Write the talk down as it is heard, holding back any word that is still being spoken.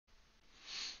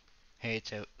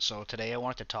So today I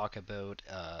wanted to talk about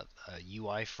a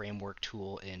UI framework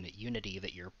tool in Unity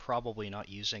that you're probably not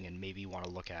using and maybe want to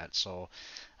look at.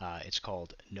 It's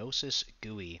called Gnosis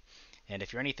GUI. And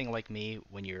if you're anything like me,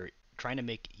 when you're trying to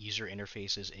make user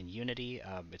interfaces in Unity,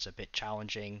 it's a bit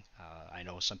challenging. I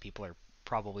know some people are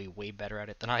probably way better at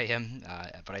it than I am,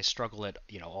 but I struggle at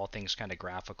all things kind of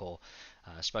graphical,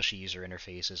 especially user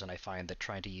interfaces. And I find that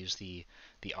trying to use the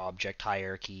object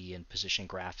hierarchy and position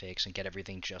graphics and get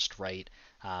everything just right.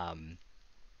 Um,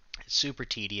 it's super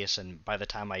tedious, and by the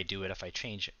time I do it, if I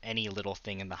change any little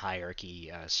thing in the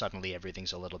hierarchy, suddenly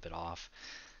everything's a little bit off.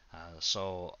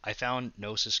 So I found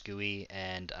Gnosis GUI,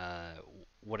 and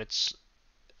what it's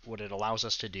what it allows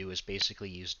us to do is basically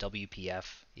use WPF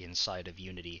inside of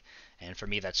Unity, and for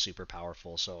me that's super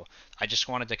powerful. So I just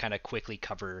wanted to kind of quickly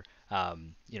cover,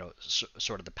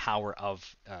 sort of the power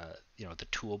of, the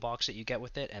toolbox that you get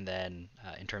with it, and then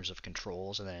in terms of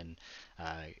controls, and then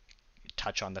uh,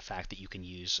 touch on the fact that you can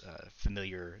use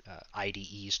familiar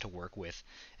IDEs to work with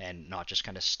and not just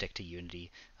kind of stick to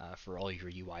Unity for all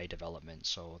your UI development.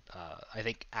 So I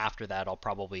think after that, I'll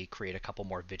probably create a couple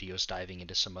more videos diving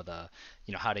into some of the,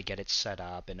 how to get it set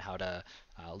up and how to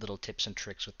little tips and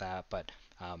tricks with that. But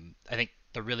I think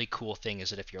the really cool thing is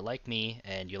that if you're like me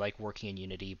and you like working in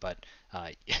Unity, but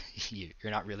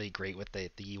you're not really great with the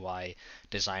UI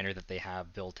designer that they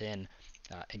have built in,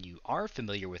 and you are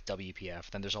familiar with WPF,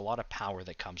 then there's a lot of power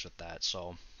that comes with that.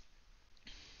 So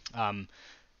um,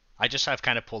 I just have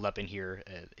kind of pulled up in here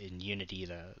in Unity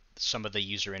some of the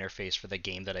user interface for the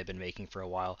game that I've been making for a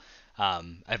while.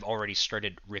 I've already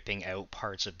started ripping out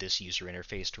parts of this user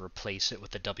interface to replace it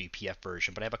with the WPF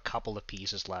version, but I have a couple of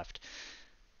pieces left.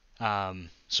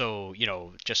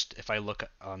 Just if I look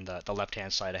on the left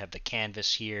hand side, I have the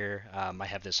canvas here. I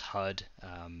have this HUD,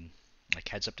 like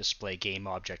heads up display game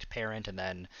object parent, and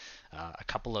then a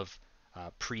couple of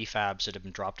prefabs that have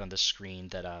been dropped on the screen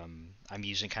that I'm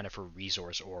using kind of for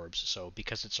resource orbs. So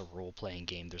because it's a role playing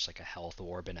game, there's like a health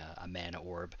orb and a mana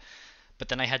orb. But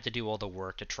then I had to do all the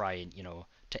work to try and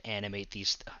to animate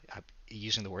these,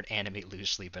 using the word animate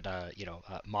loosely, but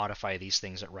modify these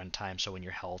things at runtime. So when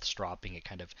your health's dropping, it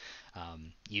kind of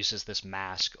uses this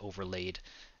mask overlaid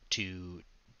to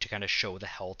kind of show the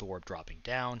health orb dropping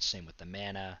down. Same with the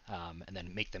mana, and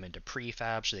then make them into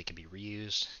prefab so they can be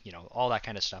reused. All that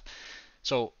kind of stuff.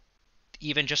 So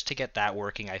even just to get that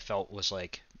working, I felt was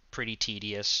like pretty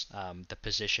tedious. The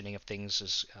positioning of things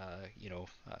is,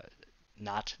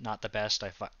 not the best.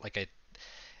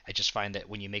 I just find that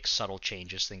when you make subtle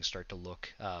changes, things start to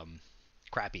look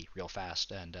crappy real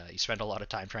fast, and you spend a lot of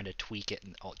time trying to tweak it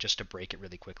and just to break it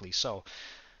really quickly. So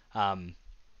um,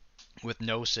 with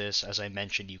Gnosis, as I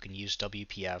mentioned, you can use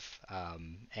WPF,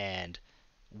 and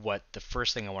what the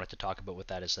first thing I wanted to talk about with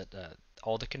that is that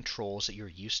all the controls that you're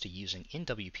used to using in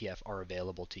WPF are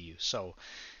available to you. So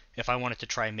if I wanted to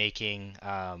try making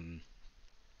a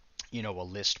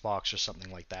list box or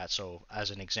something like that. So,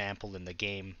 as an example, in the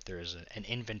game, there's an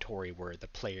inventory where the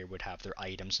player would have their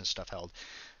items and stuff held.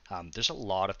 There's a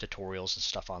lot of tutorials and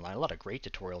stuff online, a lot of great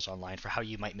tutorials online for how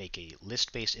you might make a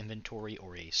list based inventory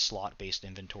or a slot based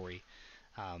inventory.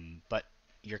 But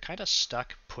you're kind of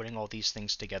stuck putting all these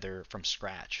things together from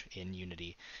scratch in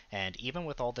Unity. And even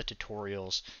with all the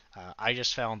tutorials, I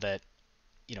just found that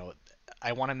you know,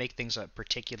 I want to make things a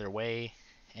particular way,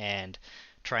 and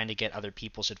trying to get other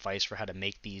people's advice for how to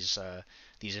make these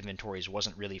inventories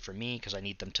wasn't really for me because I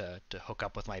need them to hook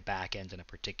up with my back end in a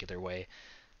particular way.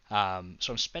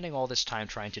 So I'm spending all this time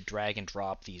trying to drag and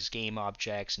drop these game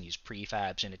objects and use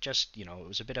prefabs, and it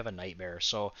was a bit of a nightmare.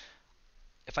 So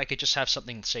if I could just have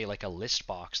something, say, like a list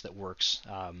box that works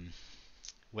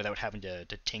without having to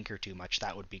tinker too much,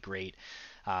 that would be great.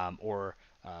 Or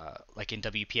like in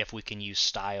WPF, we can use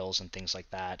styles and things like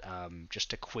that, just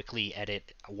to quickly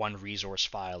edit one resource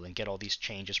file and get all these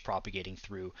changes propagating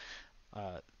through.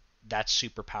 Uh, that's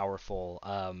super powerful.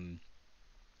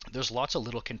 There's lots of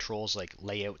little controls like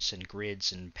layouts and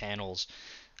grids and panels.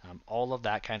 All of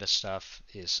that kind of stuff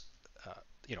is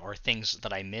are things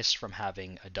that I miss from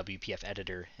having a WPF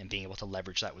editor and being able to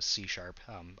leverage that with C Sharp.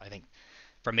 I think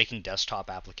from making desktop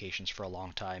applications for a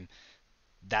long time,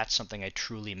 that's something I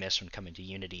truly miss when coming to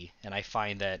Unity. And I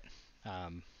find that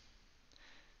um,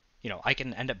 I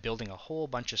can end up building a whole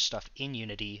bunch of stuff in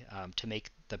Unity to make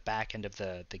the back end of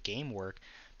the game work.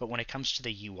 But when it comes to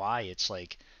the UI, it's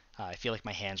like I feel like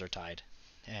my hands are tied,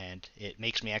 and it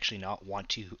makes me actually not want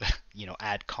to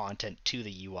add content to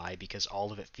the UI because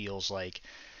all of it feels like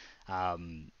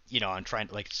I'm trying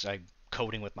to, like, I'm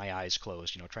coding with my eyes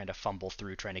closed, trying to fumble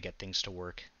through, trying to get things to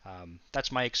work.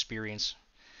 That's my experience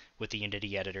with the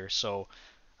Unity editor. So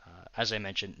as I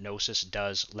mentioned, Gnosis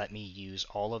does let me use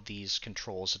all of these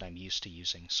controls that I'm used to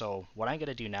using. So what I'm going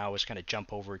to do now is kind of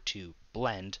jump over to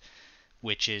Blend,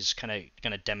 which is kind of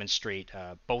going to demonstrate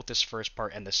both this first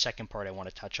part and the second part I want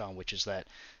to touch on, which is that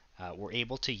we're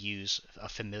able to use a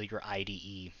familiar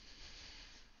IDE.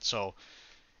 So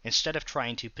instead of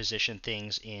trying to position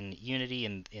things in Unity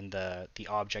and in the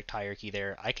object hierarchy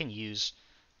there, I can use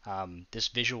this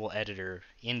visual editor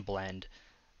in Blend.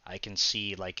 I can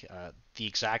see like the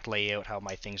exact layout, how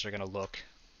my things are going to look,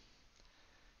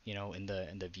 in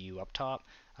the view up top.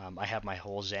 I have my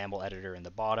whole XAML editor in the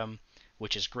bottom,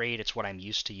 which is great. It's what I'm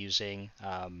used to using.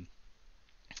 And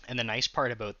the nice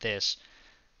part about this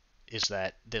is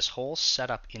that this whole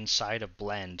setup inside of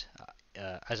Blend,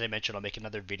 as I mentioned, I'll make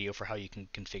another video for how you can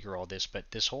configure all this,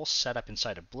 but this whole setup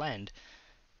inside of Blend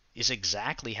is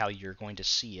exactly how you're going to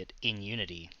see it in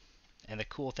Unity. And the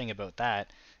cool thing about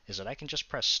that is that I can just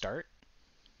press start.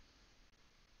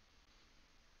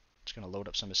 It's going to load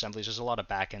up some assemblies. There's a lot of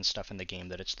back-end stuff in the game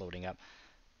that it's loading up.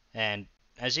 And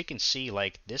as you can see,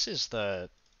 like, this is the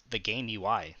game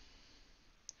UI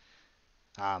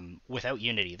without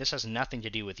Unity. This has nothing to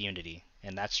do with Unity,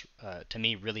 and that's, to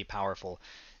me, really powerful.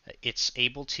 It's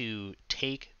able to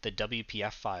take the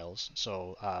WPF files,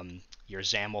 so your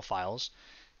XAML files,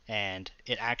 and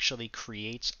it actually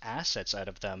creates assets out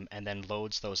of them and then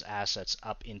loads those assets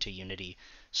up into Unity.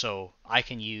 So I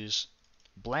can use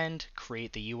Blend,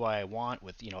 create the UI I want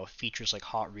with features like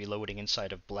hot reloading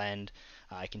inside of Blend.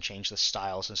 I can change the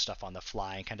styles and stuff on the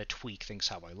fly and kind of tweak things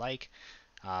how I like.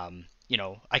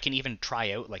 I can even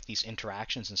try out like these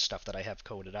interactions and stuff that I have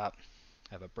coded up.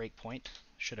 I have a breakpoint.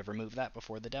 Should have removed that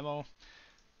before the demo.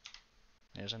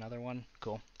 There's another one.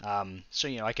 Cool. So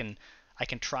I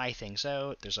can try things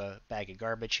out. There's a bag of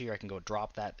garbage here. I can go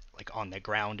drop that like on the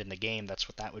ground in the game. That's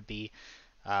what that would be.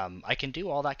 I can do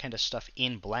all that kind of stuff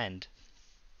in Blend,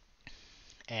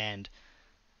 and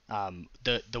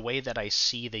the way that I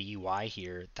see the UI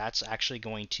here, that's actually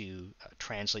going to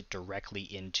translate directly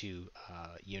into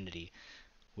Unity,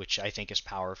 which I think is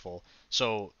powerful.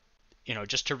 So,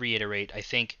 just to reiterate, I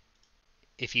think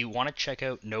if you want to check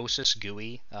out Gnosis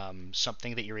GUI,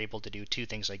 something that you're able to do, two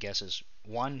things, I guess, is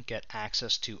one, get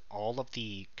access to all of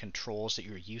the controls that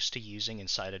you're used to using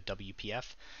inside of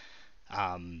WPF,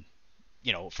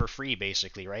 for free,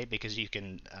 basically, right? Because you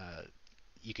can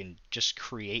just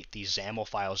create these XAML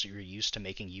files that you're used to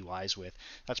making UIs with.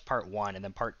 That's part one, and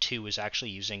then part two is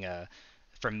actually using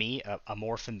for me, a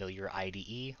more familiar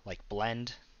IDE like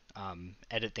Blend,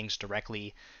 edit things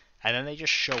directly, and then they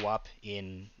just show up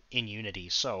in Unity.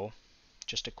 So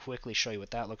just to quickly show you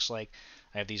what that looks like,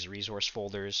 I have these resource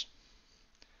folders,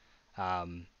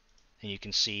 and you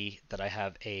can see that I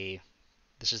have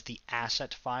this is the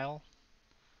asset file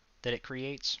that it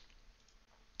creates.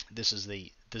 This is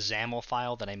the XAML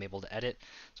file that I'm able to edit.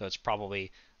 So it's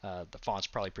probably, the font's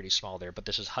probably pretty small there, but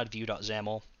this is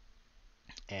hudview.xaml,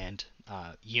 and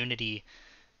Unity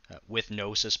with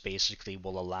Gnosis basically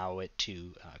will allow it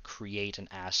to create an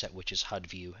asset which is HUD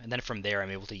view, and then from there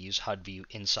I'm able to use HUD view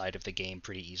inside of the game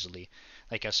pretty easily.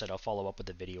 Like I said, I'll follow up with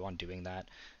a video on doing that.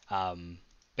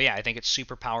 But yeah, I think it's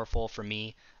super powerful for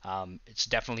me. It's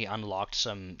definitely unlocked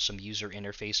some user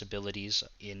interface abilities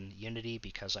in Unity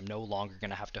because I'm no longer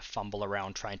going to have to fumble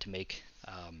around trying to make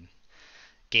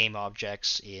game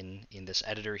objects in this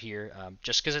editor here,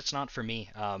 just because it's not for me.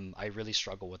 I really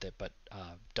struggle with it, but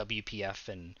WPF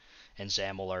and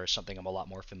XAML are something I'm a lot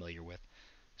more familiar with.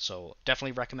 So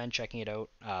definitely recommend checking it out.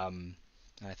 And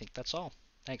I think that's all.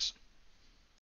 Thanks.